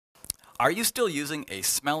Are you still using a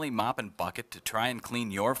smelly mop and bucket to try and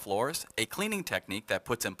clean your floors? A cleaning technique that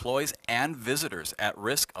puts employees and visitors at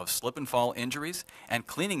risk of slip and fall injuries and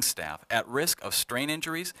cleaning staff at risk of strain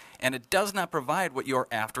injuries, and it does not provide what you're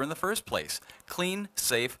after in the first place: clean,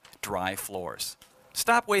 safe, dry floors.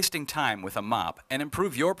 Stop wasting time with a mop and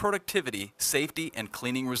improve your productivity, safety, and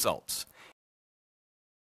cleaning results.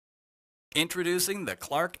 Introducing the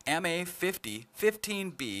ClarkeMA50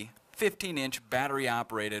 15B 15-inch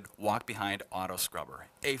battery-operated walk-behind auto scrubber,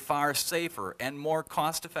 a far safer and more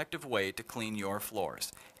cost-effective way to clean your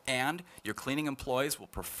floors. And your cleaning employees will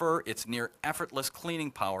prefer its near-effortless cleaning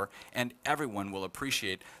power, and everyone will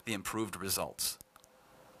appreciate the improved results.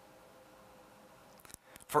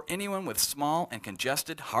 For anyone with small and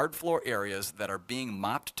congested hard floor areas that are being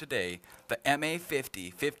mopped today, the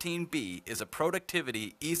MA50 15B is a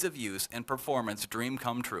productivity, ease of use, and performance dream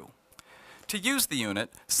come true. To use the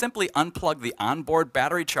unit, simply unplug the onboard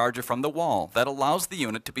battery charger from the wall that allows the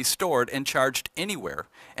unit to be stored and charged anywhere,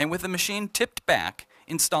 and with the machine tipped back,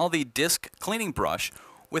 install the disc cleaning brush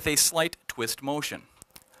with a slight twist motion.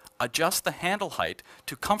 Adjust the handle height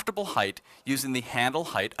to comfortable height using the handle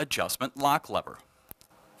height adjustment lock lever.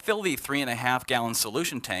 Fill the 3.5-gallon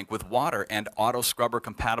solution tank with water and auto scrubber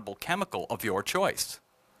compatible chemical of your choice.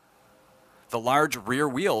 The large rear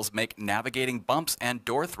wheels make navigating bumps and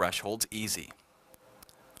door thresholds easy.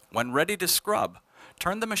 When ready to scrub,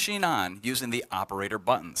 turn the machine on using the operator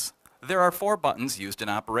buttons. There are 4 buttons used in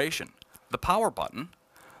operation: the power button,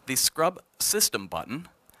 the scrub system button,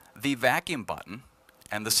 the vacuum button,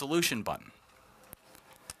 and the solution button.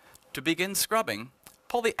 To begin scrubbing,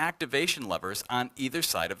 pull the activation levers on either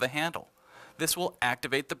side of the handle. This will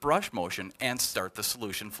activate the brush motion and start the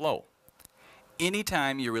solution flow.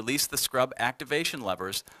 Anytime you release the scrub activation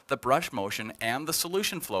levers, the brush motion and the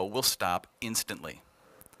solution flow will stop instantly.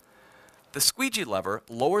 The squeegee lever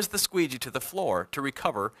lowers the squeegee to the floor to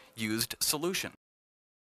recover used solution.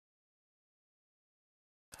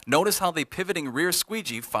 Notice how the pivoting rear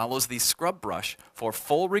squeegee follows the scrub brush for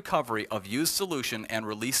full recovery of used solution and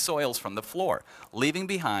release soils from the floor, leaving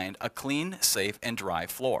behind a clean, safe, and dry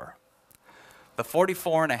floor. The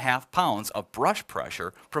 44.5 pounds of brush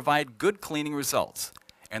pressure provide good cleaning results,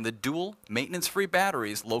 and the dual maintenance-free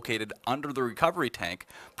batteries located under the recovery tank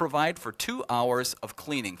provide for 2 hours of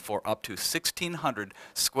cleaning for up to 1,600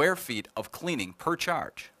 square feet of cleaning per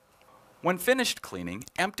charge. When finished cleaning,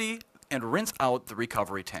 empty and rinse out the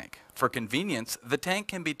recovery tank. For convenience, the tank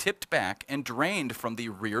can be tipped back and drained from the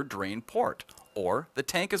rear drain port, or the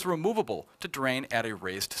tank is removable to drain at a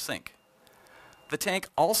raised sink. The tank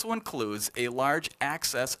also includes a large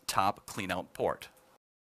access top cleanout port.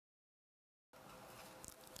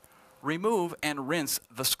 Remove and rinse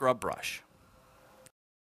the scrub brush.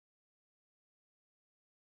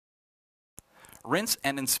 Rinse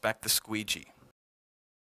and inspect the squeegee.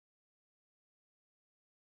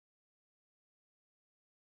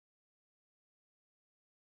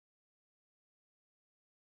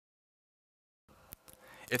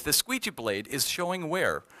 If the squeegee blade is showing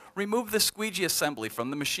wear, remove the squeegee assembly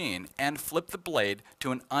from the machine and flip the blade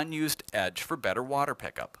to an unused edge for better water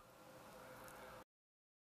pickup.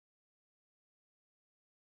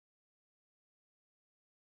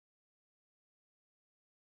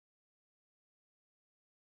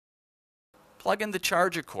 Plug in the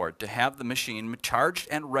charger cord to have the machine charged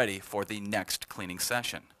and ready for the next cleaning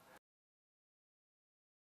session.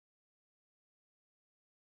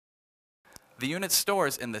 The unit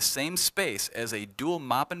stores in the same space as a dual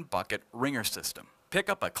mop and bucket wringer system. Pick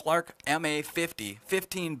up a ClarkeMA50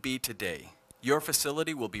 15B today. Your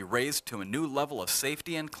facility will be raised to a new level of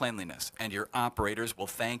safety and cleanliness, and your operators will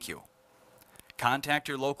thank you. Contact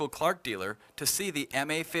your local Clarke dealer to see the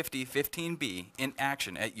MA50 15B in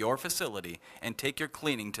action at your facility and take your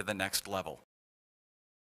cleaning to the next level.